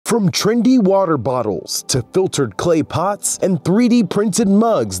From trendy water bottles to filtered clay pots and 3D printed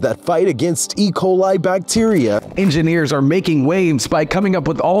mugs that fight against E. coli bacteria, engineers are making waves by coming up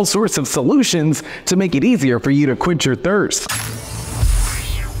with all sorts of solutions to make it easier for you to quench your thirst.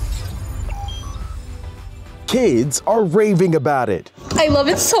 Kids are raving about it. I love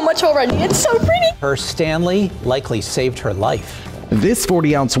it so much already. It's so pretty. Her Stanley likely saved her life. This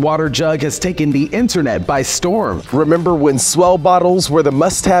 40-ounce water jug has taken the internet by storm. Remember when Swell bottles were the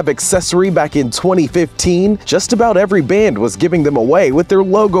must-have accessory back in 2015? Just about every band was giving them away with their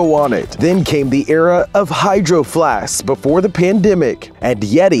logo on it. Then came the era of Hydro Flasks before the pandemic. And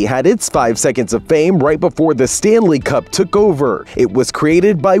Yeti had its 5 seconds of fame right before the Stanley Cup took over. It was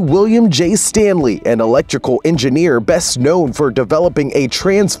created by William J. Stanley, an electrical engineer best known for developing a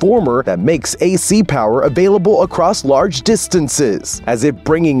transformer that makes AC power available across large distances. As if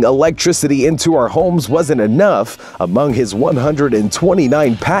bringing electricity into our homes wasn't enough, among his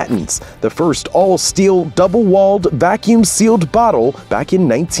 129 patents, the first all-steel double-walled vacuum-sealed bottle back in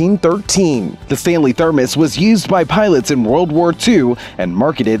 1913. The Stanley thermos was used by pilots in World War II and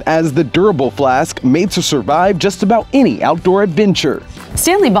marketed as the durable flask made to survive just about any outdoor adventure.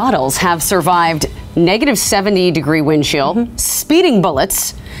 Stanley bottles have survived negative 70-degree wind chill, speeding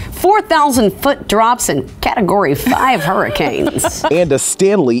bullets, 4,000-foot drops, and Category 5 hurricanes. And a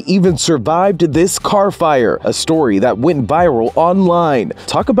Stanley even survived this car fire, a story that went viral online.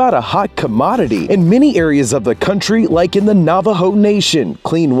 Talk about a hot commodity. In many areas of the country, like in the Navajo Nation,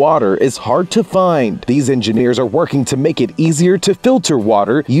 clean water is hard to find. These engineers are working to make it easier to filter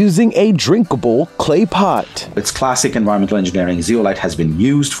water using a drinkable clay pot. It's classic environmental engineering. Zeolite has been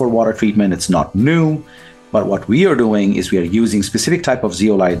used for water treatment. It's not new. But what we are doing is we are using specific type of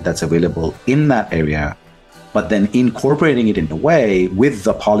zeolite that's available in that area, but then incorporating it in a way with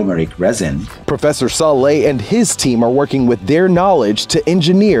the polymeric resin. Professor Saleh and his team are working with their knowledge to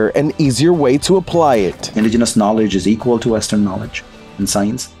engineer an easier way to apply it. Indigenous knowledge is equal to Western knowledge in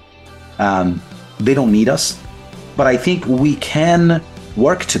science. They don't need us, but I think we can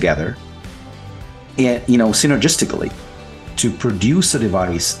work together, synergistically, to produce a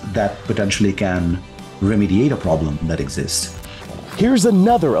device that potentially can remediate a problem that exists. Here's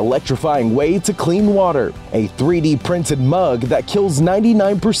another electrifying way to clean water. A 3D printed mug that kills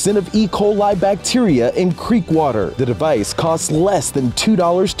 99% of E. coli bacteria in creek water. The device costs less than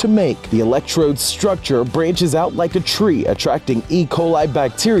 $2 to make. The electrode structure branches out like a tree, attracting E. coli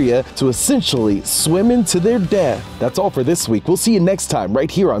bacteria to essentially swim into their death. That's all for this week. We'll see you next time right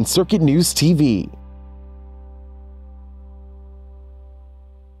here on Circuit News TV.